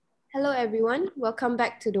Hello, everyone. Welcome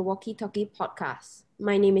back to the Walkie Talkie podcast.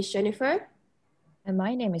 My name is Jennifer. And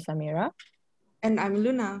my name is Amira. And I'm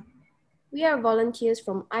Luna. We are volunteers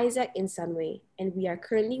from Isaac in Sunway, and we are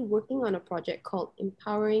currently working on a project called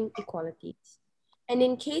Empowering Equalities. And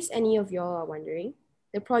in case any of y'all are wondering,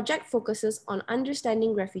 the project focuses on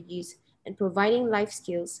understanding refugees and providing life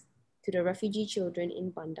skills to the refugee children in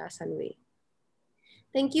Bandar Sunway.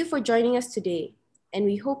 Thank you for joining us today, and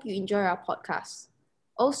we hope you enjoy our podcast.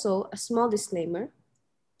 Also, a small disclaimer.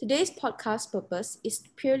 Today's podcast purpose is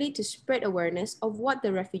purely to spread awareness of what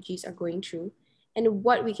the refugees are going through and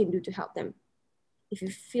what we can do to help them. If you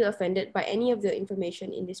feel offended by any of the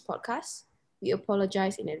information in this podcast, we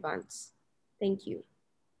apologize in advance. Thank you.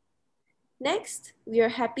 Next, we are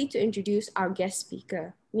happy to introduce our guest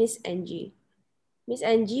speaker, Miss Angie. Miss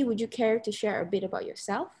Angie, would you care to share a bit about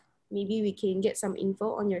yourself? Maybe we can get some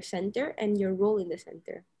info on your center and your role in the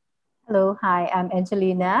center. Hello, hi, I'm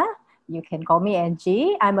Angelina. You can call me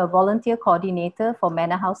Angie. I'm a volunteer coordinator for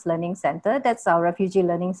Manor House Learning Center. That's our refugee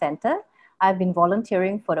learning center. I've been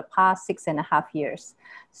volunteering for the past 6.5 years.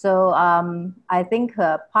 So I think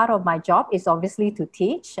part of my job is obviously to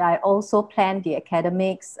teach. I also plan the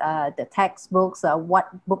academics, the textbooks, what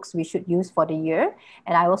books we should use for the year.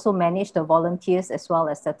 And I also manage the volunteers as well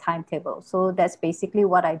as the timetable. So that's basically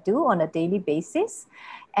what I do on a daily basis.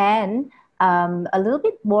 And a little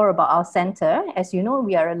bit more about our center. As you know,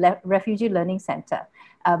 we are a refugee learning center.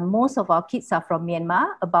 Most of our kids are from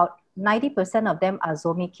Myanmar. About 90% of them are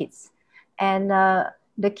Zomi kids. And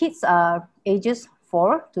the kids are ages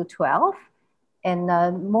 4 to 12. And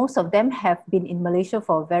most of them have been in Malaysia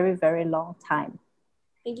for a very, very long time.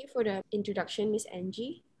 Thank you for the introduction, Miss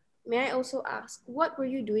Angie. May I also ask, what were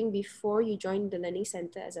you doing before you joined the Learning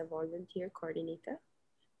Center as a volunteer coordinator?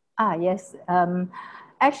 Yes.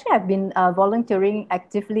 Actually, I've been volunteering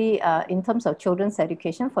actively in terms of children's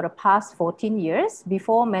education for the past 14 years.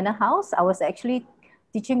 Before Manor House, I was actually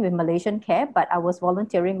teaching with Malaysian Care, but I was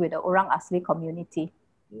volunteering with the Orang Asli community.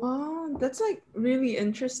 Wow, that's like really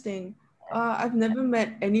interesting. I've never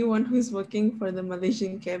met anyone who's working for the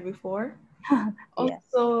Malaysian Care before. Yes.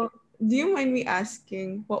 Also, do you mind me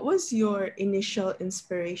asking, what was your initial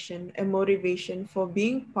inspiration and motivation for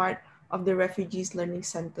being part of the Refugees Learning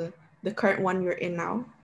Center, the current one you're in now?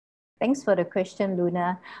 Thanks for the question,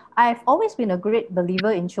 Luna. I've always been a great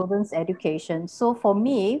believer in children's education. So for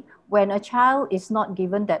me, when a child is not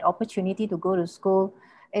given that opportunity to go to school,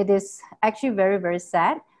 it is actually very, very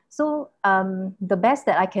sad. So the best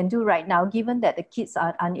that I can do right now, given that the kids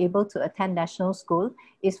are unable to attend national school,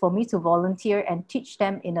 is for me to volunteer and teach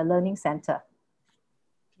them in a learning center.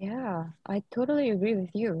 Yeah, I totally agree with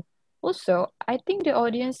you. Also, I think the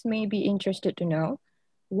audience may be interested to know,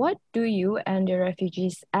 what do you and the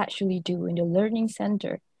refugees actually do in the learning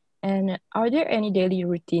center? And are there any daily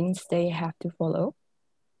routines they have to follow?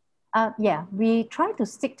 Yeah, we try to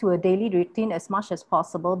stick to a daily routine as much as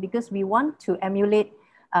possible because we want to emulate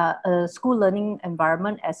a school learning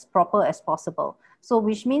environment as proper as possible. So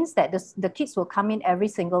which means that the kids will come in every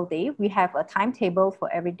single day. We have a timetable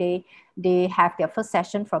for every day. They have their first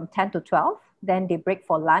session from 10 to 12, then they break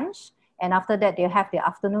for lunch. And after that, they have their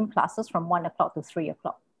afternoon classes from 1 o'clock to 3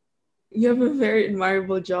 o'clock. You have a very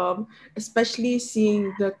admirable job, especially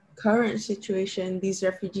seeing the current situation these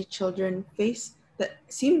refugee children face that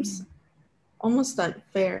seems almost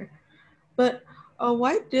unfair. But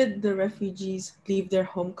why did the refugees leave their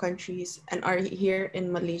home countries and are here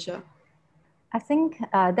in Malaysia? I think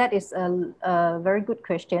that is a very good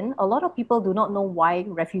question. A lot of people do not know why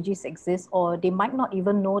refugees exist, or they might not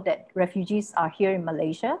even know that refugees are here in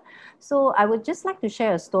Malaysia. So I would just like to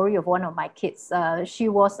share a story of one of my kids. She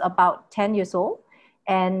was about 10 years old,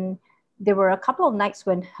 and there were a couple of nights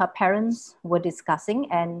when her parents were discussing,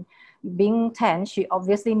 and being 10, she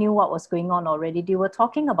obviously knew what was going on already. They were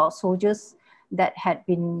talking about soldiers that had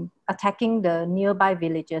been attacking the nearby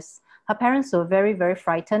villages. Her parents were very, very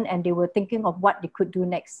frightened, and they were thinking of what they could do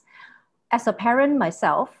next. As a parent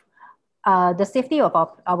myself, the safety of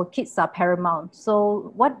our kids are paramount.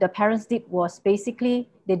 So what the parents did was basically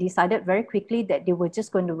they decided very quickly that they were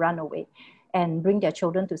just going to run away and bring their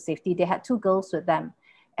children to safety. They had 2 girls with them,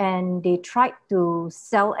 and they tried to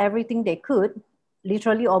sell everything they could,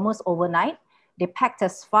 literally almost overnight. They packed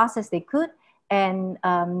as fast as they could, and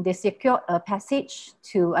they secured a passage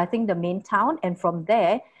to, I think, the main town. And from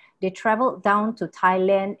there, they traveled down to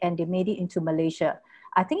Thailand and they made it into Malaysia.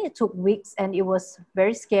 I think it took weeks and it was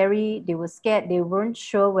very scary. They were scared. They weren't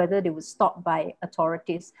sure whether they would stop by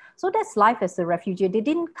authorities. So that's life as a refugee. They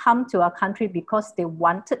didn't come to our country because they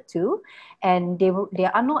wanted to, and they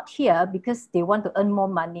are not here because they want to earn more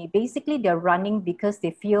money. Basically, they're running because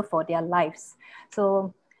they fear for their lives.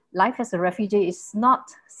 So life as a refugee is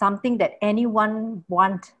not something that anyone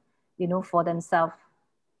want, for themselves.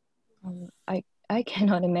 I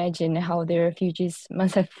cannot imagine how the refugees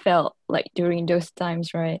must have felt like during those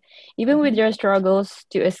times, right? Even with their struggles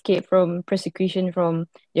to escape from persecution from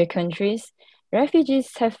their countries, refugees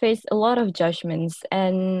have faced a lot of judgments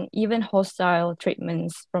and even hostile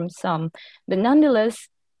treatments from some. But nonetheless,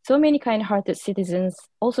 so many kind-hearted citizens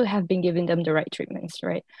also have been giving them the right treatments,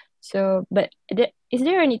 right? So, but is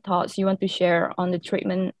there any thoughts you want to share on the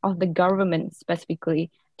treatment of the government specifically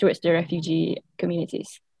towards the refugee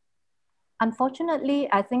communities? Unfortunately,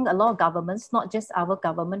 I think a lot of governments, not just our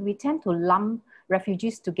government, we tend to lump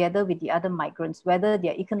refugees together with the other migrants, whether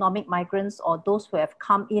they're economic migrants or those who have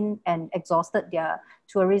come in and exhausted their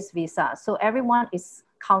tourist visa. So everyone is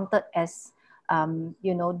counted as,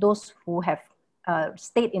 those who have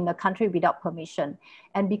stayed in the country without permission.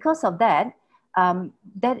 And because of that,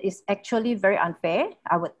 that is actually very unfair,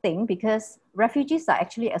 I would think, because refugees are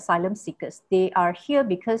actually asylum seekers. They are here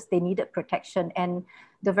because they needed protection. And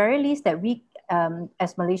the very least that we,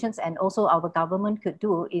 as Malaysians and also our government could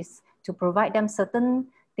do is to provide them certain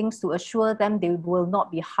things to assure them they will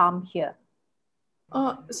not be harmed here.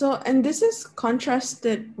 And this is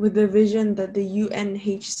contrasted with the vision that the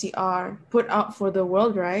UNHCR put out for the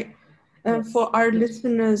world, right? And Yes. for our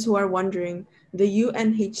listeners who are wondering, the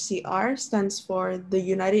UNHCR stands for the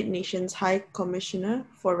United Nations High Commissioner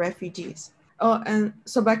for Refugees. Oh, and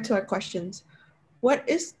so back to our questions. What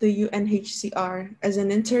is the UNHCR as an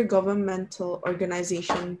intergovernmental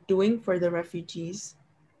organization doing for the refugees?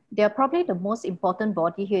 They are probably the most important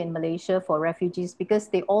body here in Malaysia for refugees because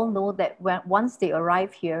they all know that once they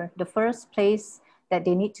arrive here, the first place that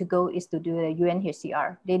they need to go is to do the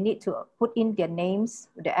UNHCR. They need to put in their names,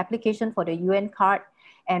 the application for the UN card,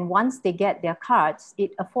 and once they get their cards,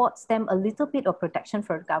 it affords them a little bit of protection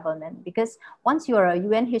for the government because once you are a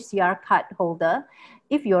UNHCR card holder,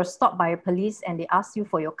 if you're stopped by a police and they ask you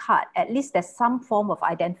for your card, at least there's some form of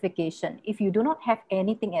identification. If you do not have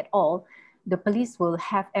anything at all, the police will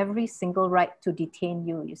have every single right to detain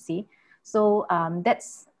you, you see. So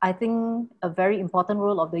that's, I think, a very important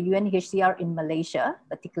role of the UNHCR in Malaysia,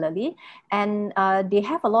 particularly. And they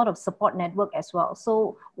have a lot of support network as well.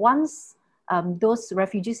 So once those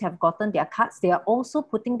refugees have gotten their cards, they are also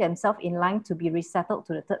putting themselves in line to be resettled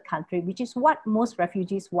to the third country, which is what most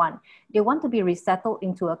refugees want. They want to be resettled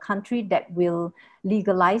into a country that will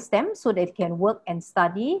legalize them so they can work and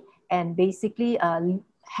study and basically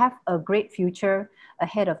have a great future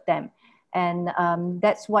ahead of them. And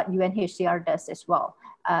that's what UNHCR does as well.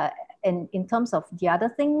 And in terms of the other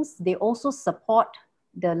things, they also support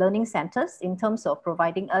the learning centers in terms of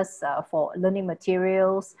providing us for learning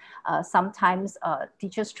materials, sometimes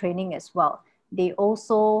teachers training as well. They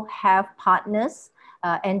also have partners,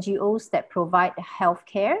 NGOs that provide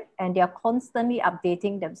healthcare, and they are constantly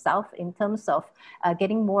updating themselves in terms of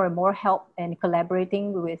getting more and more help and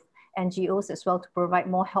collaborating with NGOs as well to provide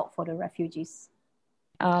more help for the refugees.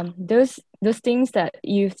 Those things that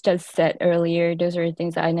you've just said earlier, those are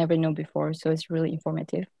things that I never know before, so it's really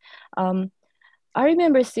informative. I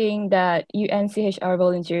remember seeing that UNCHR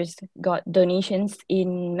volunteers got donations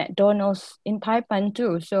in McDonald's in Taipan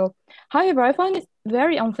too. So, however, I find it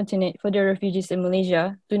very unfortunate for the refugees in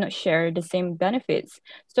Malaysia to not share the same benefits.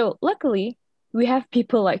 So, luckily, we have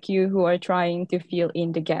people like you who are trying to fill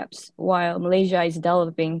in the gaps while Malaysia is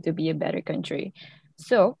developing to be a better country.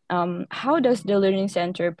 So, how does the Learning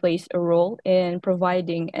Center plays a role in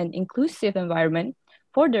providing an inclusive environment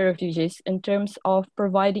for the refugees in terms of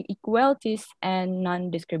providing equalities and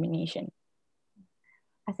non-discrimination?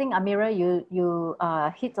 I think, Amira, you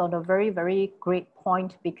hit on a very, very great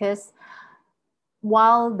point because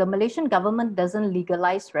while the Malaysian government doesn't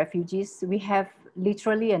legalize refugees, we have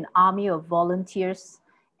literally an army of volunteers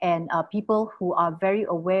and people who are very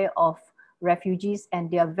aware of refugees,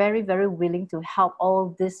 and they are very, very willing to help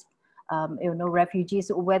all these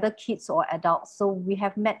refugees, whether kids or adults. So we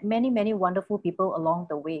have met many, many wonderful people along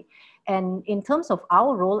the way. And in terms of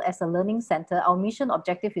our role as a learning center, our mission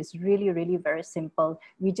objective is really, really very simple.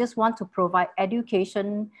 We just want to provide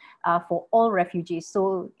education for all refugees.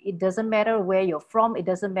 So it doesn't matter where you're from, it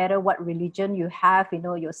doesn't matter what religion you have,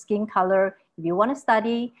 your skin color. If you want to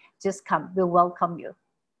study, just come, we'll welcome you.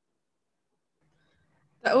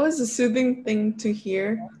 That was a soothing thing to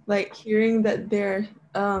hear, like hearing that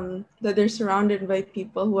they're surrounded by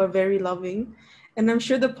people who are very loving. And I'm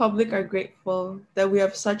sure the public are grateful that we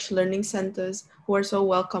have such learning centers who are so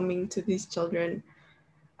welcoming to these children.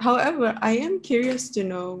 However, I am curious to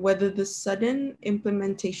know whether the sudden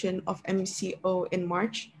implementation of MCO in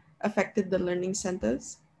March affected the learning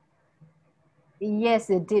centers. Yes,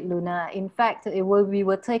 it did, Luna. In fact, we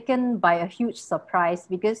were taken by a huge surprise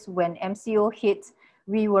because when MCO hit,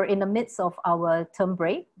 we were in the midst of our term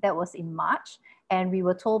break. That was in March. And we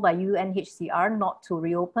were told by UNHCR not to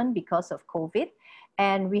reopen because of COVID.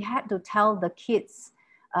 And we had to tell the kids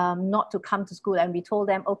not to come to school. And we told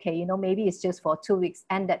them, okay, maybe it's just for 2 weeks.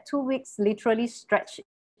 And that 2 weeks literally stretched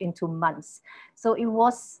into months. So it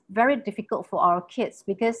was very difficult for our kids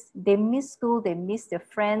because they miss school, they miss their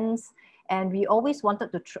friends, and we always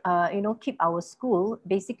wanted to keep our school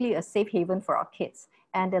basically a safe haven for our kids,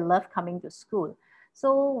 and they love coming to school.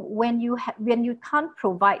 So when you can't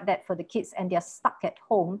provide that for the kids and they're stuck at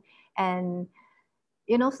home, and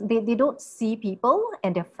they don't see people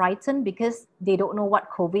and they're frightened because they don't know what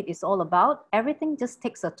COVID is all about, everything just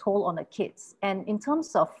takes a toll on the kids. And in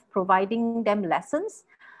terms of providing them lessons,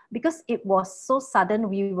 because it was so sudden,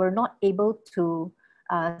 we were not able to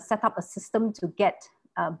set up a system to get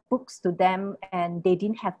books to them, and they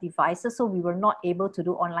didn't have devices, so we were not able to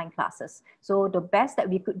do online classes. So the best that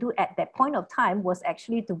we could do at that point of time was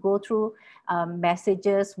actually to go through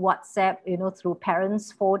messages, WhatsApp, through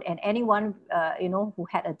parents' phone and anyone, who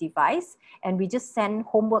had a device, and we just send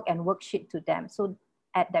homework and worksheet to them. So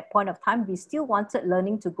at that point of time, we still wanted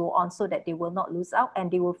learning to go on so that they will not lose out,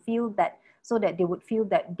 and they will feel that, so that they would feel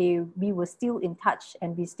that we were still in touch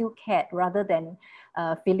and we still cared rather than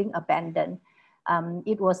feeling abandoned.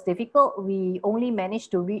 It was difficult. We only managed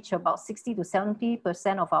to reach about 60 to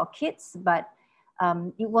 70% of our kids, but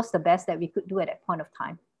it was the best that we could do at that point of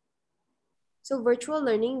time. So virtual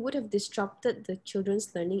learning would have disrupted the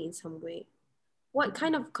children's learning in some way. What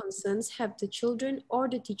kind of concerns have the children or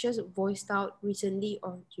the teachers voiced out recently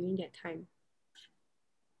or during that time?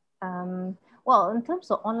 Well, in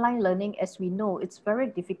terms of online learning, as we know, it's very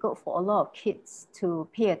difficult for a lot of kids to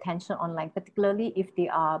pay attention online, particularly if they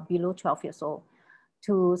are below 12 years old.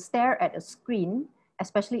 To stare at a screen,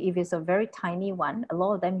 especially if it's a very tiny one, a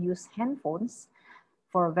lot of them use handphones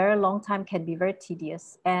for a very long time, can be very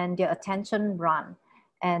tedious, and their attention run.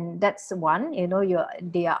 And that's one,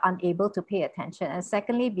 they are unable to pay attention. And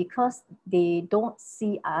secondly, because they don't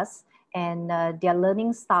see us, and their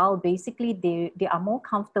learning style, basically they are more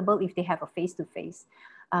comfortable if they have a face-to-face.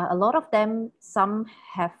 A lot of them, some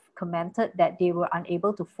have commented that they were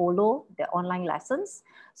unable to follow the online lessons.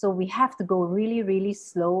 So we have to go really, really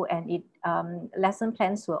slow, and lesson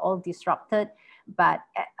plans were all disrupted. But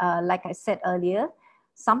like I said earlier,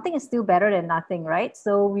 something is still better than nothing, right?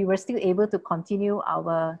 So we were still able to continue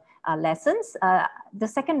our lessons. The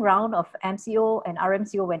second round of MCO and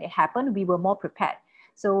RMCO, when it happened, we were more prepared.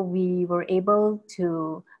 So we were able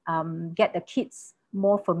to get the kids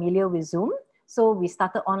more familiar with Zoom. So we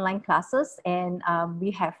started online classes, and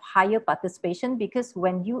we have higher participation because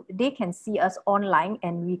when they can see us online,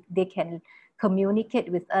 and they can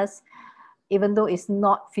communicate with us, even though it's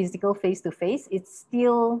not physical face-to-face, it's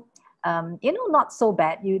still not so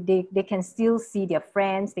bad. They can still see their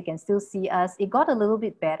friends, they can still see us. It got a little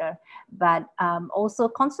bit better, but also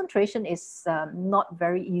concentration is not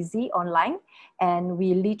very easy online, and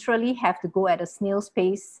we literally have to go at a snail's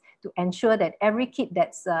pace to ensure that every kid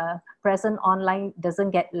that's present online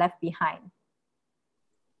doesn't get left behind.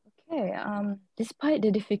 Okay, despite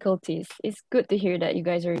the difficulties, it's good to hear that you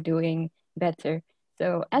guys are doing better.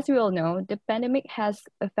 So, as we all know, the pandemic has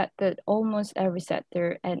affected almost every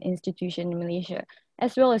sector and institution in Malaysia,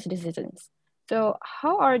 as well as the citizens. So,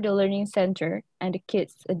 how are the learning center and the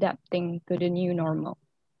kids adapting to the new normal?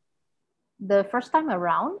 The first time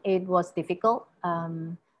around, it was difficult.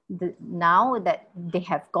 Now that they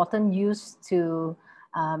have gotten used to,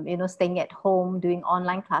 staying at home, doing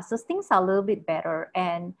online classes, things are a little bit better.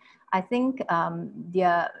 And I think they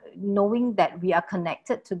are knowing that we are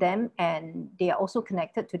connected to them, and they are also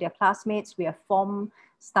connected to their classmates. We have formed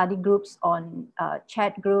study groups on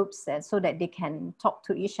chat groups, and so that they can talk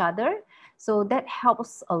to each other. So that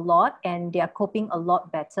helps a lot, and they are coping a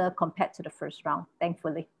lot better compared to the first round,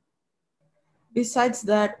 thankfully. Besides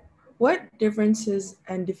that, what differences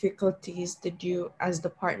and difficulties did you, as the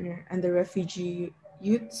partner and the refugee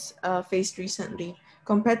youths, faced recently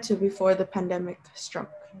compared to before the pandemic struck?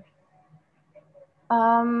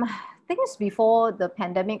 Things before the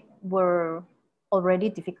pandemic were already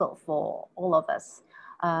difficult for all of us.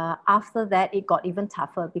 After that, it got even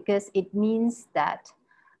tougher because it means that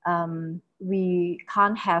we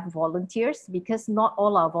can't have volunteers because not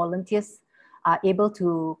all our volunteers are able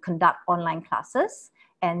to conduct online classes.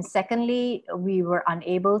 And secondly, we were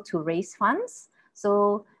unable to raise funds.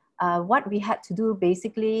 So what we had to do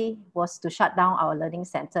basically was to shut down our learning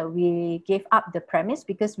center. We gave up the premise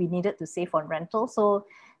because we needed to save on rental. So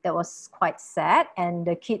that was quite sad. And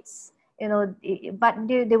the kids, but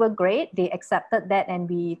they were great. They accepted that, and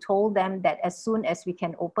we told them that as soon as we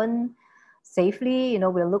can open safely,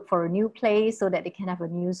 we'll look for a new place so that they can have a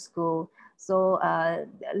new school. So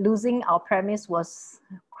losing our premise was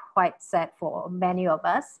quite sad for many of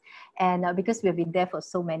us, and because we've been there for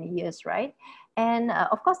so many years, right? And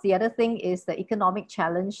of course, the other thing is the economic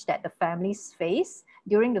challenge that the families face.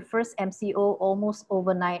 During the first MCO, almost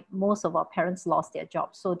overnight, most of our parents lost their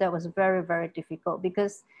jobs. So that was very, very difficult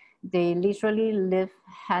because they literally live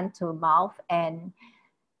hand to mouth. And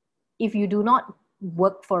if you do not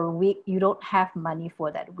work for a week, you don't have money for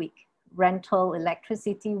that week. Rental,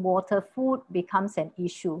 electricity, water, food becomes an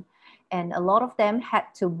issue. And a lot of them had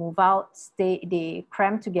to move out, they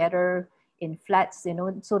crammed together in flats,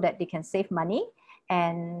 so that they can save money.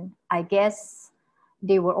 And I guess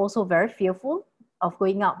they were also very fearful of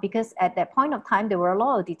going out because at that point of time, there were a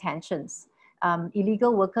lot of detentions.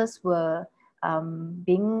 Illegal workers were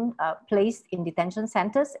being placed in detention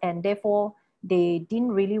centers, and therefore they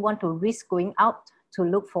didn't really want to risk going out to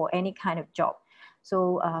look for any kind of job.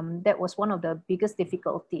 So that was one of the biggest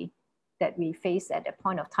difficulty that we faced at that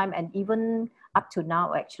point of time, and even up to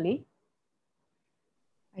now, actually.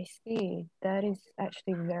 I see. That is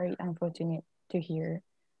actually very unfortunate to hear.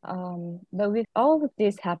 But with all of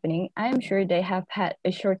this happening, I'm sure they have had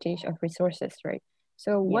a shortage of resources, right?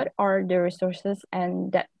 So what Yes. are the resources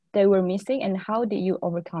and that they were missing, and how did you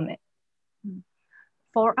overcome it?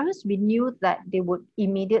 For us, we knew that they would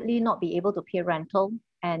immediately not be able to pay rental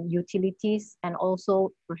and utilities and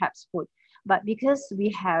also perhaps food. But because we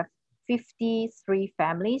have 53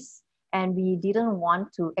 families and we didn't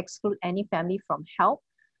want to exclude any family from help,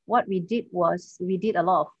 what we did was we did a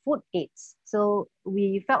lot of food aids. So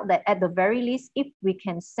we felt that at the very least, if we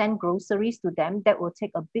can send groceries to them, that will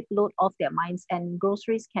take a big load off their minds, and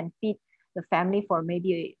groceries can feed the family for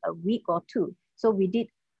maybe a week or two. So we did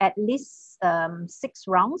at least 6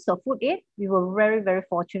 rounds of food aid. We were very, very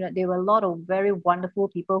fortunate. There were a lot of very wonderful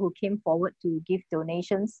people who came forward to give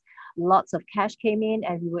donations. Lots of cash came in,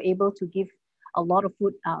 and we were able to give a lot of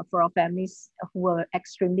food for our families who were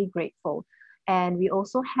extremely grateful. And we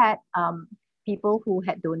also had people who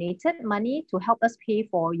had donated money to help us pay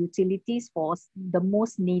for utilities for the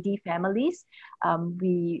most needy families.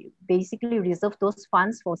 We basically reserved those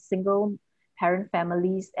funds for single parent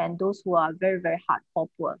families and those who are very, very hardcore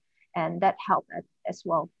poor. And that helped as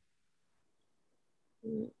well.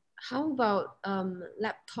 How about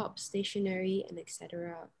laptop, stationery, and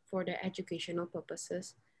etc. for their educational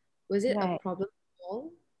purposes? Was it a Right. problem at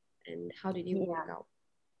all? And how did it work out?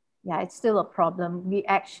 Yeah, it's still a problem. We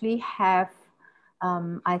actually have,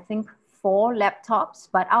 I think, 4 laptops,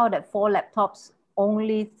 but out of that 4 laptops,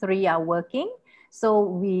 only 3 are working. So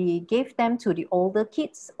we gave them to the older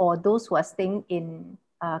kids or those who are staying in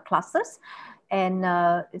classes. And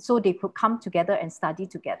so they could come together and study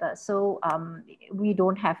together. So we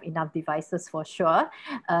don't have enough devices for sure.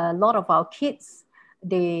 A lot of our kids,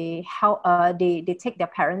 they take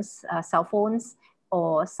their parents' cell phones,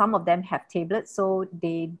 or some of them have tablets, so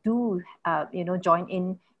they do join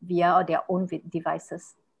in via their own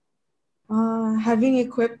devices. Having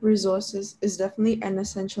equipped resources is definitely an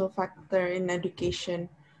essential factor in education.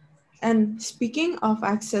 And speaking of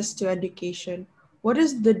access to education, what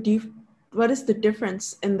is the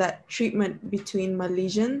difference in that treatment between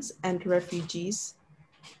Malaysians and refugees?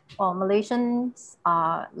 Well, Malaysians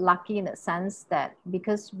are lucky in the sense that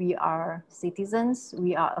because we are citizens,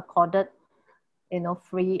 we are accorded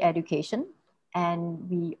free education, and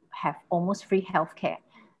we have almost free healthcare.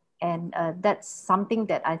 And that's something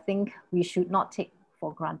that I think we should not take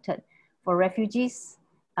for granted. For refugees,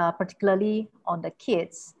 particularly on the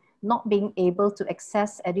kids, not being able to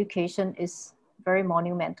access education is very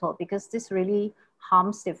monumental because this really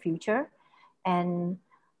harms their future. And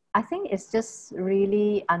I think it's just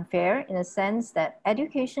really unfair in a sense that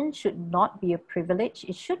education should not be a privilege.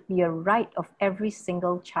 It should be a right of every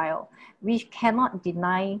single child. We cannot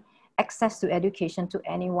deny access to education to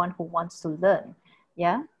anyone who wants to learn.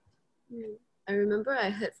 Yeah. I remember I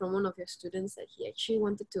heard from one of your students that he actually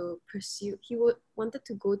wanted to pursue, wanted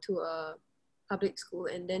to go to a public school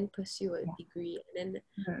and then pursue a degree. And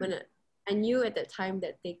then when I knew at that time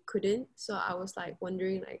that they couldn't, so I was like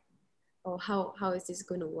wondering like, oh, how is this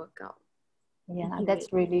going to work out? Yeah,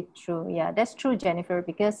 that's really true. Yeah, that's true, Jennifer,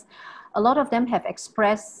 because a lot of them have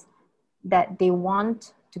expressed that they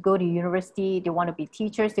want to go to university, they want to be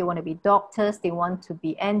teachers, they want to be doctors, they want to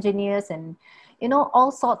be engineers, and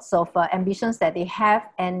all sorts of ambitions that they have.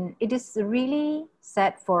 And it is really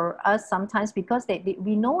sad for us sometimes because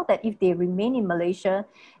we know that if they remain in Malaysia,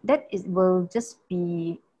 that will just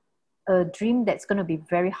be a dream that's going to be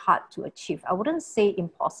very hard to achieve. I wouldn't say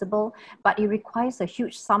impossible, but it requires a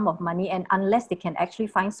huge sum of money. And unless they can actually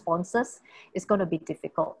find sponsors, it's going to be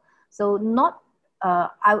difficult. So not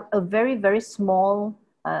a very, very small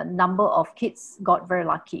number of kids got very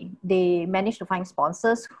lucky. They managed to find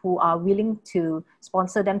sponsors who are willing to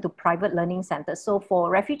sponsor them to private learning centers. So for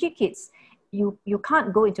refugee kids, you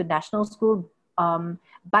can't go into national school,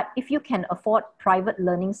 but if you can afford private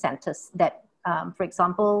learning centers that for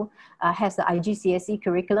example, has the IGCSE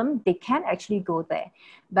curriculum, they can actually go there.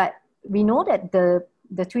 But we know that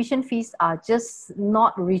the tuition fees are just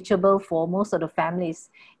not reachable for most of the families.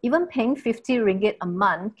 Even paying 50 ringgit a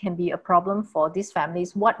month can be a problem for these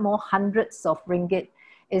families. What more hundreds of ringgit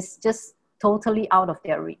is just totally out of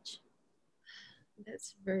their reach.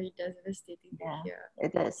 That's very devastating to hear.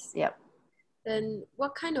 It is, yeah. Then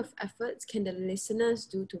what kind of efforts can the listeners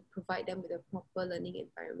do to provide them with a proper learning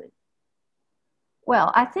environment?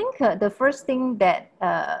 Well, I think the first thing that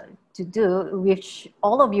to do, which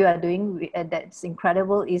all of you are doing, that's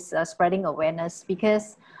incredible, is spreading awareness,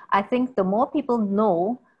 because I think the more people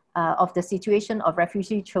know of the situation of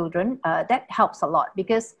refugee children, that helps a lot,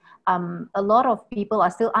 because a lot of people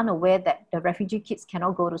are still unaware that the refugee kids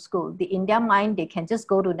cannot go to school. In their mind, they can just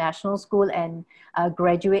go to national school and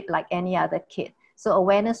graduate like any other kid. So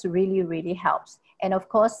awareness really, really helps. And of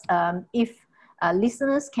course, if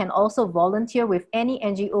listeners can also volunteer with any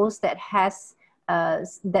NGOs that has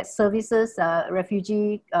that services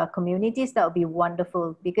refugee communities, that would be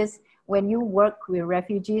wonderful, because when you work with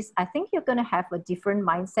refugees, I think you're going to have a different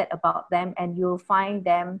mindset about them, and you'll find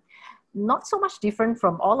them not so much different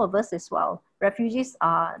from all of us as well. Refugees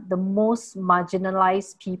are the most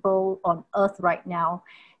marginalized people on earth right now,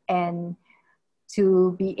 and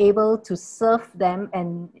to be able to serve them,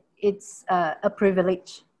 and it's a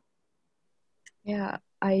privilege. Yeah,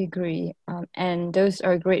 I agree. And those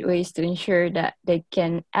are great ways to ensure that they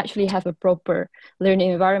can actually have a proper learning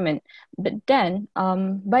environment. But then,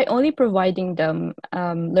 by only providing them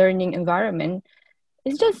learning environment,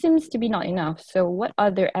 it just seems to be not enough. So, what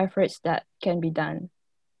other efforts that can be done?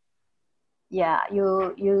 Yeah,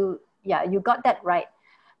 you got that right.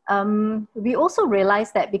 We also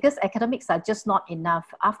realized that because academics are just not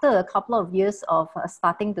enough, after a couple of years of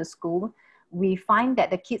starting the school, we find that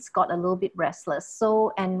the kids got a little bit restless.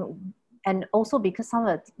 So, and also because some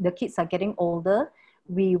of the kids are getting older,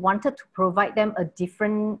 we wanted to provide them a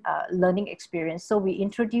different learning experience. So we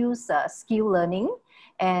introduced skill learning,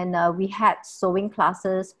 and we had sewing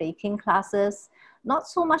classes, baking classes, not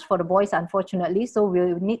so much for the boys, unfortunately. So we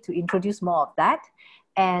need to introduce more of that.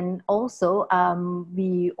 And also,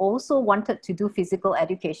 we also wanted to do physical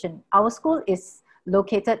education. Our school is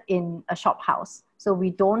located in a shop house, so we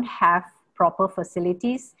don't have proper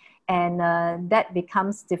facilities, and that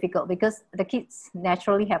becomes difficult because the kids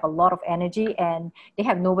naturally have a lot of energy and they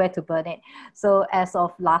have nowhere to burn it. So as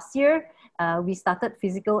of last year, we started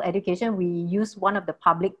physical education. We used one of the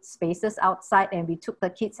public spaces outside, and we took the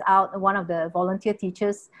kids out. One of the volunteer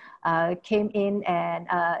teachers came in and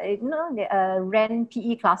they ran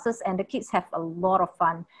PE classes, and the kids have a lot of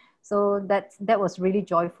fun. So that was really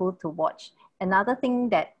joyful to watch. Another thing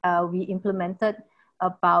that we implemented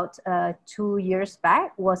about 2 years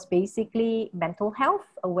back was basically mental health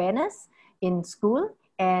awareness in school,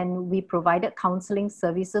 and we provided counseling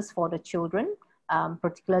services for the children,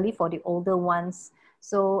 particularly for the older ones.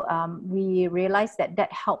 So we realized that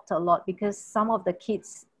that helped a lot, because some of the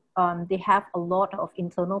kids, they have a lot of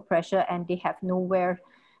internal pressure, and they have nowhere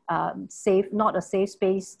not a safe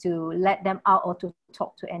space to let them out or to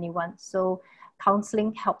talk to anyone. So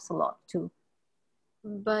counseling helps a lot too.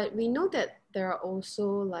 But we know that there are also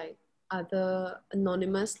like other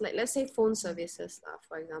anonymous, like let's say phone services,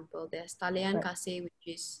 for example. There's Talian Right. Kasih, which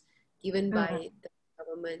is given by the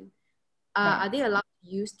government. Right. Are they allowed to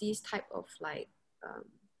use these type of like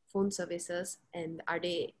phone services, and are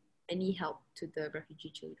they any help to the refugee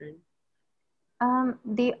children?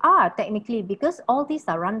 They are technically, because all these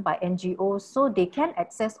are run by NGOs, so they can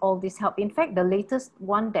access all this help. In fact, the latest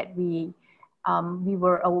one that we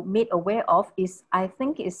were made aware of is, I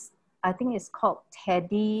think it's called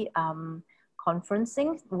Teddy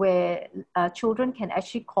conferencing, where children can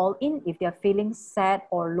actually call in if they're feeling sad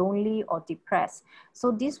or lonely or depressed.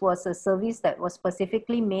 So this was a service that was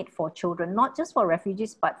specifically made for children, not just for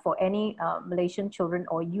refugees, but for any Malaysian children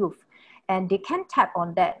or youth. And they can tap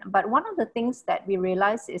on that. But one of the things that we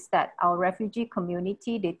realize is that our refugee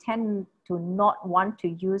community, they tend to not want to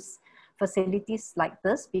use facilities like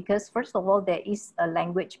this, because first of all, there is a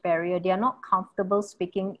language barrier. They are not comfortable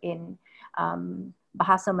speaking in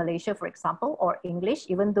Bahasa Malaysia, for example, or English,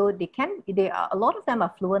 even though a lot of them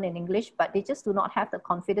are fluent in English, but they just do not have the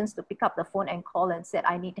confidence to pick up the phone and call and say,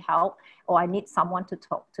 I need help or I need someone to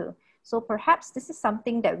talk to. So perhaps this is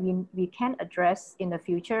something that we can address in the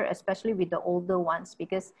future, especially with the older ones,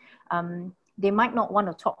 because they might not want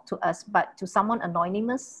to talk to us, but to someone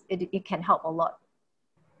anonymous, it can help a lot.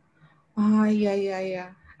 Yeah.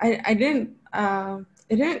 I didn't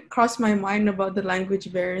it didn't cross my mind about the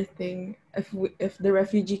language barrier thing if the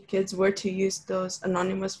refugee kids were to use those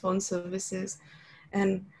anonymous phone services,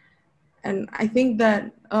 and I think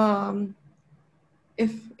that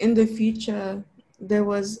if in the future there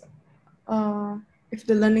was if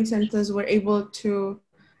the learning centers were able to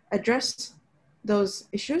address those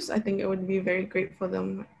issues, I think it would be very great for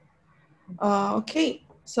them. Okay,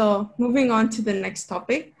 so moving on to the next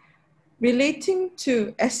topic. Relating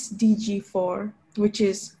to SDG 4, which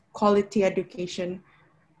is quality education,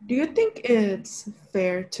 do you think it's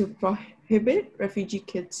fair to prohibit refugee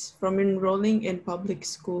kids from enrolling in public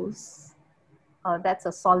schools? That's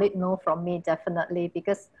a solid no from me, definitely,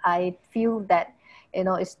 because I feel that,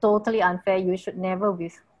 it's totally unfair. You should never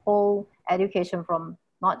withhold education from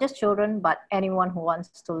not just children, but anyone who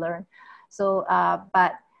wants to learn. So,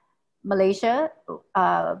 but Malaysia,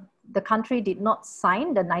 the country did not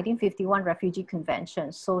sign the 1951 Refugee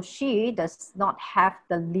Convention. So she does not have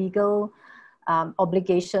the legal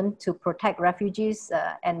obligation to protect refugees,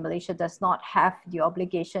 and Malaysia does not have the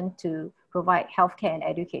obligation to provide healthcare and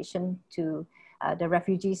education to the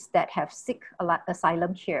refugees that have seek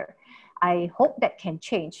asylum here. I hope that can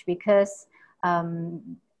change, because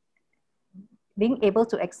being able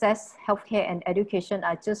to access healthcare and education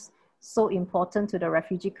are just so important to the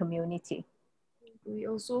refugee community. We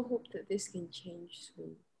also hope that this can change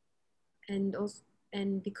soon.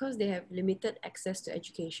 And because they have limited access to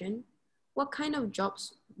education, what kind of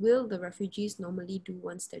jobs will the refugees normally do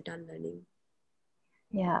once they're done learning?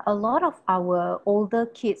 Yeah, a lot of our older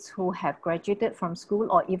kids who have graduated from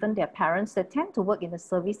school, or even their parents, they tend to work in the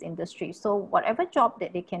service industry. So whatever job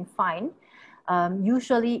that they can find,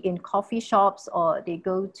 usually in coffee shops, or they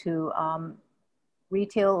go to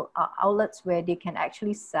retail outlets where they can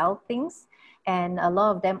actually sell things. And a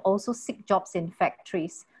lot of them also seek jobs in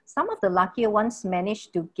factories. Some of the luckier ones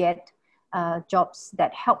manage to get jobs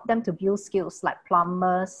that help them to build skills, like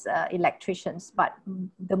plumbers, electricians, but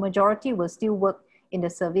the majority will still work in the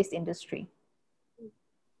service industry.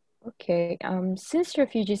 Okay, since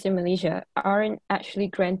refugees in Malaysia aren't actually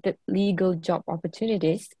granted legal job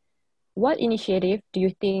opportunities, what initiative do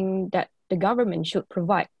you think that the government should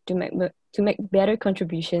provide to make better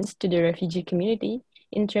contributions to the refugee community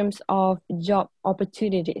in terms of job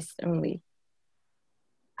opportunities only?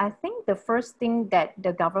 I think the first thing that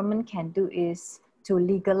the government can do is to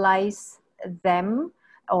legalize them,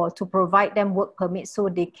 or to provide them work permits so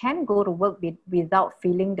they can go to work without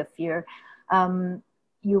feeling the fear.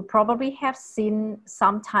 You probably have seen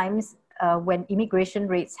sometimes when immigration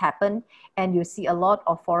raids happen, and you see a lot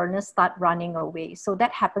of foreigners start running away. So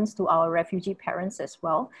that happens to our refugee parents as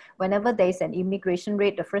well. Whenever there's an immigration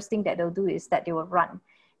raid, the first thing that they'll do is that they will run.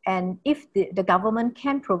 And if the government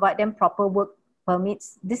can provide them proper work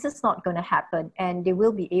permits, this is not going to happen, and they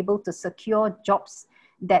will be able to secure jobs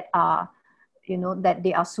that are, that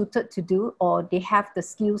they are suited to do, or they have the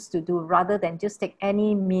skills to do, rather than just take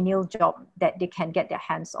any menial job that they can get their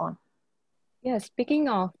hands on. Yeah, speaking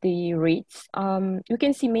of the rates, you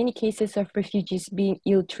can see many cases of refugees being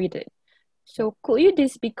ill-treated. So could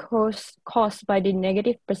this be caused by the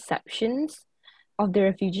negative perceptions of the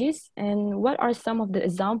refugees? And what are some of the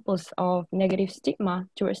examples of negative stigma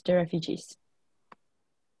towards the refugees?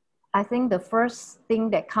 I think the first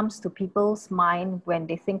thing that comes to people's mind when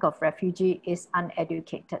they think of refugee is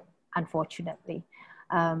uneducated, unfortunately.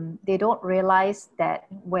 They don't realize that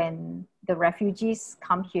when the refugees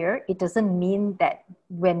come here, it doesn't mean that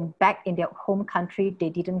when back in their home country, they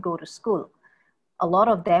didn't go to school. A lot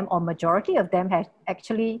of them, or majority of them, have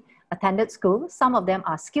actually attended school. Some of them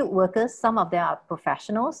are skilled workers, some of them are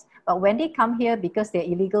professionals. But when they come here, because they're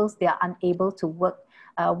illegals, they are unable to work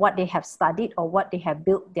what they have studied or what they have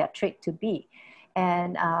built their trade to be.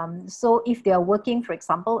 And so if they are working, for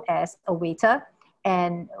example, as a waiter,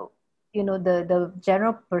 and the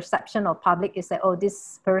general perception of public is that, oh,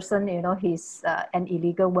 this person, he's an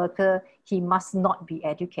illegal worker, he must not be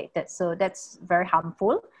educated. So that's very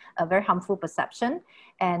harmful, a very harmful perception,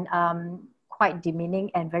 and quite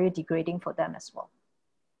demeaning and very degrading for them as well.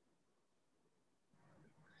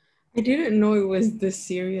 I didn't know it was this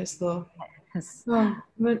serious though.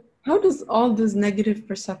 But how does all those negative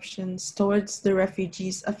perceptions towards the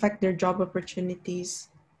refugees affect their job opportunities?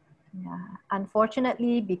 Yeah,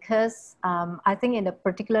 unfortunately, because I think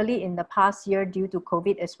particularly in the past year due to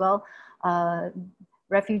COVID as well, uh,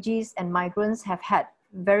 refugees and migrants have had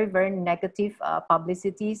very, very negative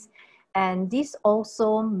publicities. And this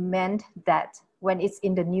also meant that when it's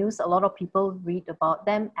in the news, a lot of people read about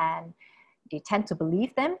them and they tend to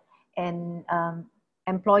believe them. And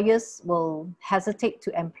employers will hesitate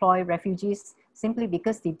to employ refugees simply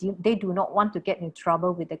because they do not want to get in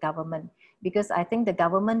trouble with the government. Because I think the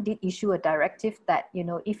government did issue a directive that, you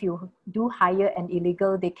know, if you do hire an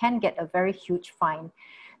illegal, they can get a very huge fine.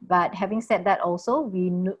 But having said that, also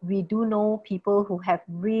we do know people who have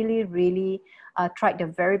really, really tried their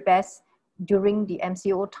very best during the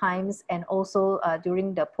MCO times and also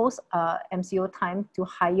during the post MCO time to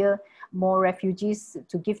hire more refugees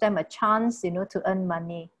to give them a chance, you know, to earn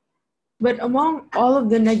money. But among all of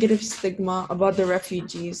the negative stigma about the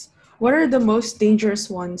refugees, what are the most dangerous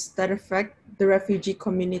ones that affect the refugee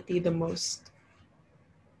community the most?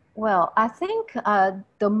 Well, I think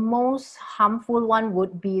the most harmful one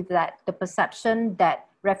would be that the perception that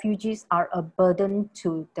refugees are a burden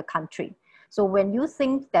to the country. So when you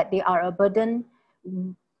think that they are a burden,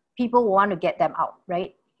 people want to get them out,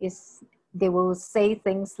 right? They will say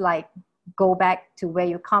things like, go back to where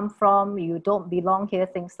you come from, you don't belong here,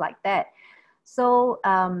 things like that. So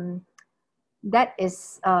that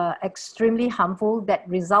is extremely harmful, that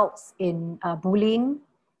results in bullying,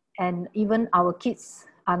 and even our kids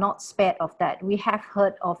are not spared of that. We have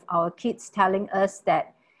heard of our kids telling us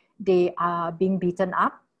that they are being beaten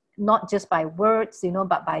up, not just by words, you know,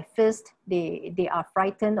 but by fist. They are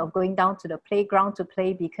frightened of going down to the playground to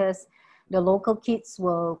play because the local kids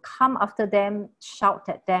will come after them, shout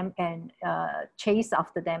at them, and chase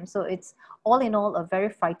after them. So it's all in all a very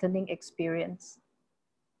frightening experience.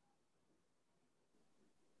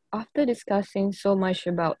 After discussing so much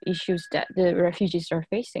about issues that the refugees are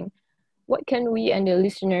facing, what can we and the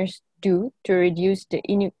listeners do to reduce the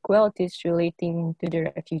inequalities relating to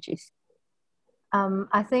the refugees?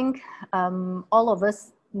 I think all of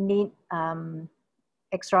us need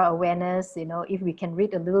extra awareness. You know, if we can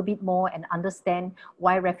read a little bit more and understand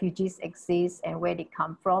why refugees exist and where they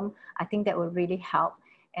come from, I think that will really help.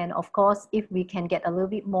 And of course, if we can get a little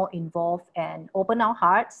bit more involved and open our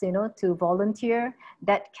hearts, you know, to volunteer,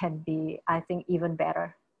 that can be, I think, even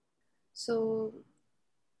better. So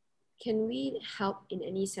can we help in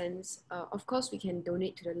any sense? Of course, we can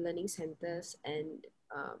donate to the learning centers, and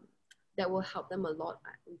that will help them a lot.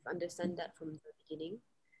 We understand that from the beginning.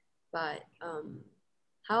 But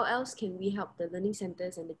how else can we help the learning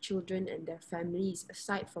centers and the children and their families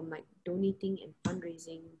aside from like donating and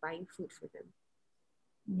fundraising, buying food for them?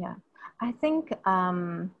 Yeah, I think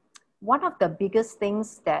one of the biggest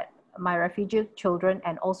things that my refugee children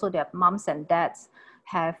and also their moms and dads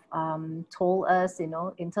have told us, you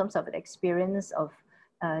know, in terms of the experience of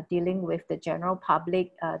dealing with the general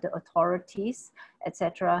public, the authorities,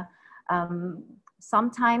 etc.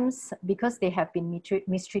 Sometimes because they have been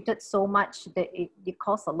mistreated so much that it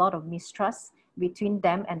caused a lot of mistrust between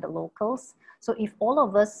them and the locals. So if all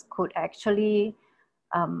of us could actually,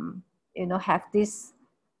 you know, have this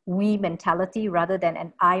we mentality rather than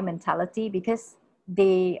an I mentality, because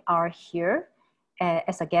they are here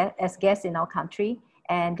as guests in our country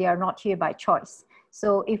and they are not here by choice.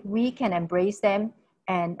 So if we can embrace them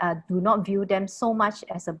and do not view them so much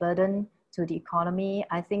as a burden to the economy,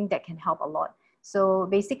 I think that can help a lot. So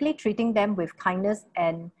basically treating them with kindness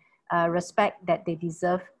and respect that they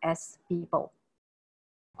deserve as people.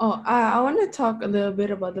 Oh, I want to talk a little bit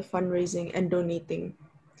about the fundraising and donating.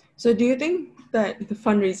 So, do you think that the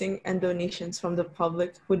fundraising and donations from the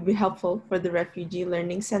public would be helpful for the refugee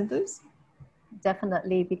learning centers?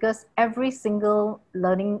 Definitely, because every single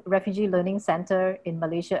refugee learning center in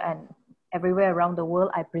Malaysia and everywhere around the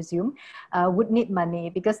world, I presume, would need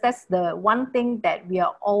money, because that's the one thing that we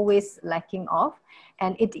are always lacking of.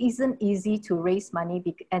 And it isn't easy to raise money,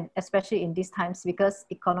 and especially in these times, because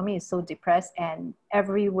economy is so depressed and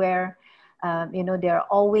everywhere, you know, there are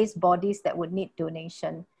always bodies that would need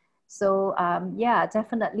donation. So yeah,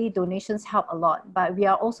 definitely donations help a lot. But we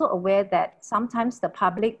are also aware that sometimes the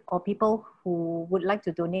public or people who would like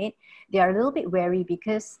to donate, they are a little bit wary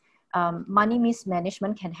because money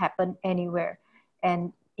mismanagement can happen anywhere.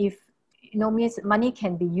 And if, you know, money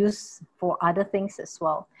can be used for other things as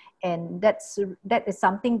well. And that is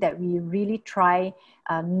something that we really try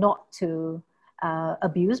not to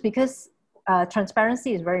abuse, because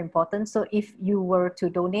transparency is very important. So if you were to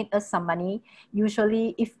donate us some money,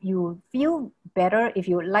 usually if you feel better, if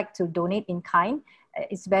you would like to donate in kind,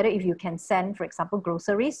 it's better if you can send, for example,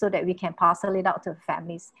 groceries so that we can parcel it out to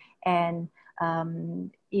families. And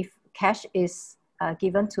if cash is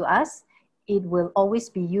given to us, it will always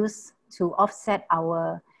be used to offset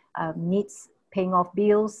our needs, paying off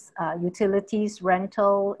bills, utilities,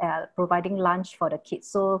 rental, providing lunch for the kids.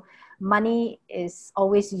 So money is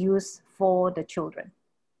always used for the children.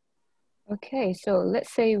 Okay, so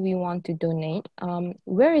let's say we want to donate.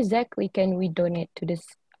 Where exactly can we donate to this?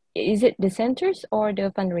 Is it the centers or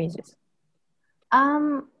the fundraisers?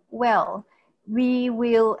 Well, we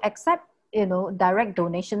will accept, direct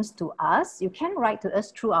donations to us. You can write to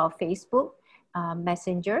us through our Facebook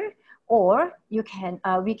Messenger, or we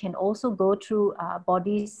can also go through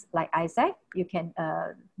bodies like Isaac. You can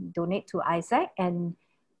donate to Isaac, and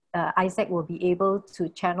Isaac will be able to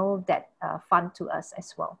channel that fund to us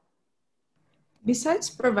as well. Besides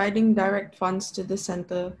providing direct funds to the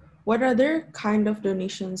center, what other kind of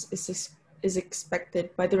donations is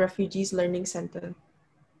expected by the Refugees Learning Center?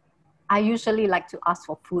 I usually like to ask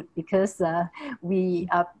for food because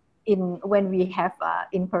when we have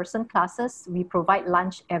in-person classes, we provide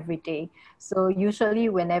lunch every day. So usually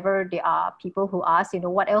whenever there are people who ask,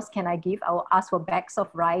 what else can I give? I will ask for bags of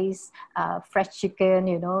rice, fresh chicken,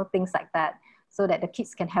 things like that, so that the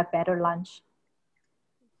kids can have better lunch.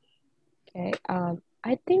 Okay,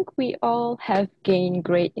 I think we all have gained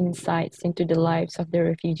great insights into the lives of the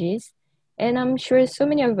refugees, and I'm sure so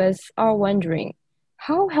many of us are wondering,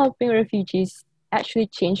 how helping refugees actually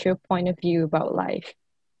change your point of view about life?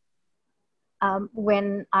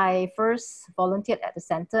 When I first volunteered at the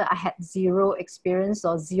center, I had zero experience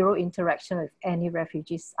or zero interaction with any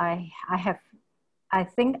refugees. I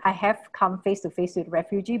think I have come face to face with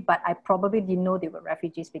refugee, but I probably didn't know they were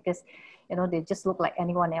refugees because, they just look like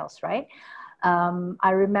anyone else, right?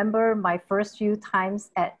 I remember my first few times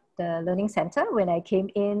at the learning center when I came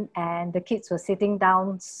in and the kids were sitting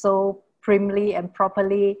down so primly and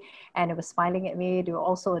properly, and they were smiling at me. They were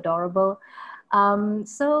also adorable.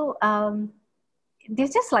 They're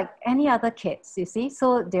just like any other kids, you see.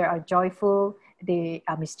 So they are joyful, they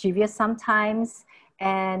are mischievous sometimes,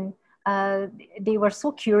 and they were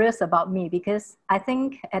so curious about me because I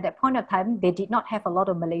think at that point of time, they did not have a lot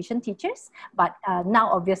of Malaysian teachers, but now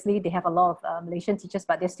obviously they have a lot of Malaysian teachers,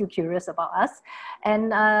 but they're still curious about us.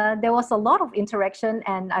 And there was a lot of interaction,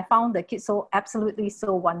 and I found the kids absolutely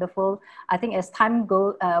so wonderful. I think as time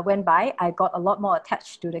went by, I got a lot more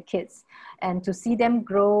attached to the kids, and to see them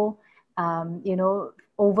grow,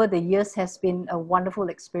 over the years has been a wonderful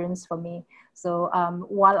experience for me. So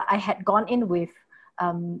while I had gone in with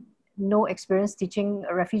no experience teaching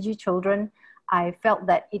refugee children, I felt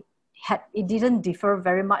that it didn't differ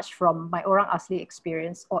very much from my Orang Asli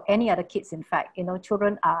experience or any other kids. In fact,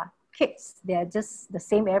 children are kids. They're just the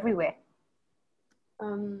same everywhere.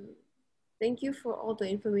 Thank you for all the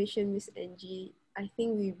information, Miss Angie. I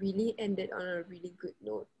think we really ended on a really good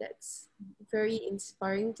note. That's very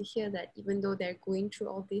inspiring to hear that even though they're going through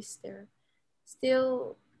all this, they're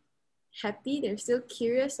still happy, they're still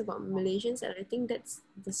curious about Malaysians, and I think that's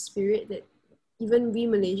the spirit that even we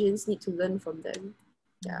Malaysians need to learn from them.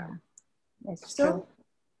 Yeah, that's true.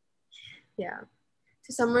 Yeah.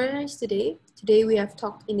 To summarize today we have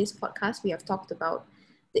talked in this podcast, we have talked about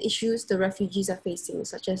the issues the refugees are facing,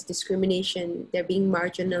 such as discrimination, they're being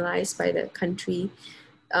marginalized by the country.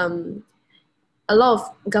 A lot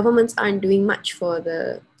of governments aren't doing much for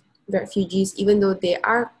the refugees, even though they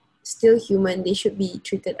are still human. They should be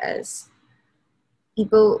treated as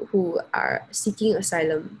people who are seeking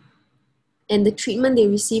asylum. And the treatment they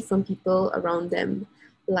receive from people around them,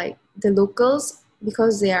 like the locals,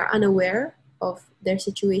 because they are unaware of their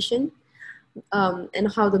situation,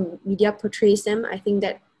 and how the media portrays them, I think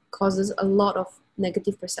that causes a lot of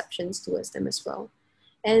negative perceptions towards them as well.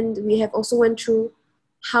 And we have also went through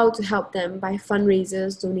how to help them by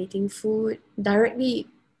fundraisers, donating food, directly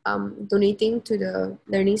donating to the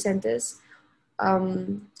learning centers,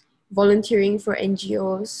 volunteering for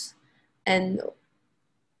NGOs, and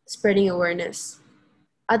spreading awareness.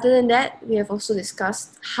 Other than that, we have also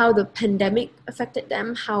discussed how the pandemic affected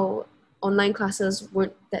them, how online classes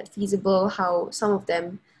weren't that feasible, how some of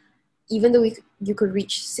them, even though you could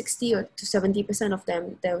reach 60 or to 70% of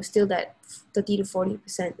them, there was still that 30 to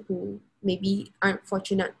 40% who maybe aren't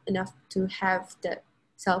fortunate enough to have that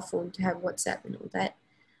cell phone, to have WhatsApp and all that.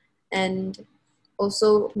 And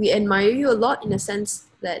also, we admire you a lot in a sense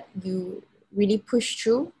that you really pushed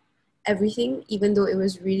through everything, even though it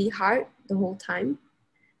was really hard the whole time.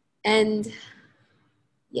 And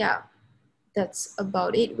yeah, that's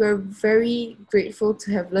about it. We're very grateful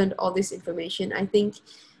to have learned all this information. I think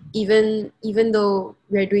even though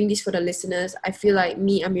we're doing this for the listeners, I feel like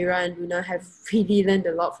me, Amira, and Luna have really learned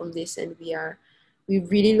a lot from this, and we are We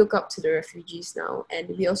really look up to the refugees now, and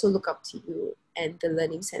we also look up to you and the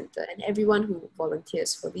Learning Center and everyone who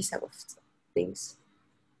volunteers for these type of things.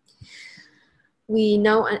 We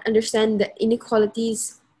now understand the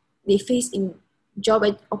inequalities they face in job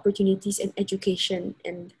opportunities and education,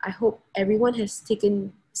 and I hope everyone has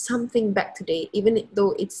taken something back today, even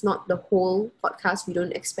though it's not the whole podcast. We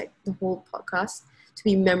don't expect the whole podcast to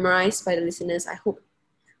be memorized by the listeners. I hope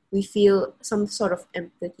we feel some sort of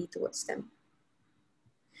empathy towards them.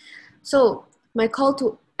 So my call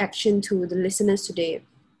to action to the listeners today.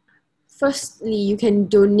 Firstly, you can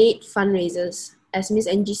donate fundraisers, as Ms.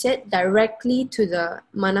 Angie said, directly to the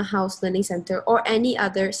Mana House Learning Center or any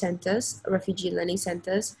other centers, refugee learning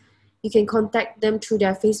centers. You can contact them through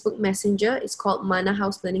their Facebook Messenger. It's called Mana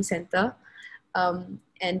House Learning Center,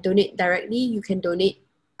 and donate directly. You can donate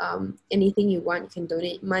anything you want. You can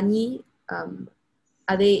donate money.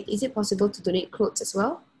 Is it possible to donate clothes as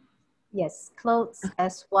well? Yes, clothes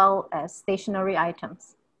as well as stationery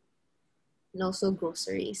items. And also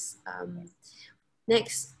groceries.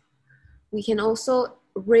 Next, we can also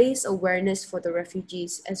raise awareness for the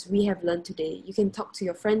refugees, as we have learned today. You can talk to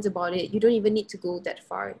your friends about it. You don't even need to go that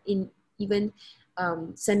far. In even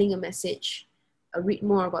sending a message, read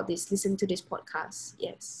more about this, listen to this podcast.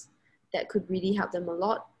 Yes, that could really help them a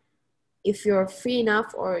lot. If you're free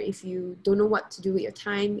enough, or if you don't know what to do with your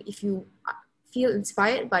time, if you feel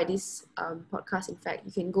inspired by this podcast, in fact,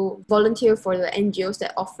 you can go volunteer for the NGOs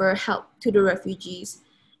that offer help to the refugees.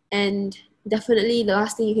 And definitely the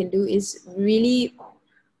last thing you can do is really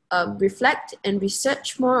reflect and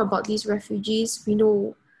research more about these refugees.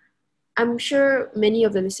 I'm sure many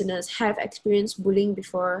of the listeners have experienced bullying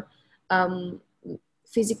before,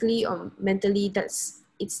 physically or mentally.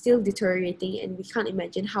 It's still deteriorating, and we can't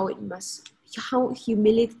imagine how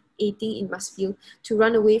humiliating it must feel to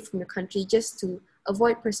run away from your country just to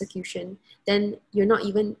avoid persecution. Then you're not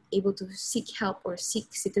even able to seek help or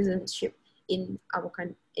seek citizenship in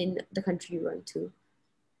the country you run to.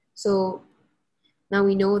 So now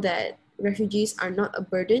we know that refugees are not a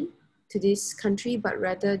burden to this country, but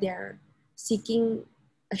rather they are seeking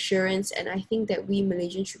assurance. And I think that we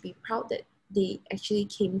Malaysians should be proud that they actually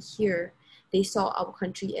came here. They saw our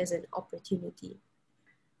country as an opportunity.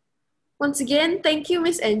 Once again, thank you,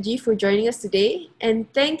 Miss Angie, for joining us today.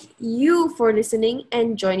 And thank you for listening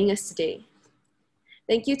and joining us today.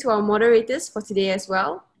 Thank you to our moderators for today as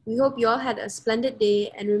well. We hope you all had a splendid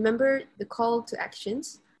day, and remember the call to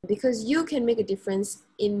actions, because you can make a difference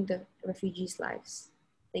in the refugees' lives.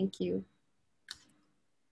 Thank you.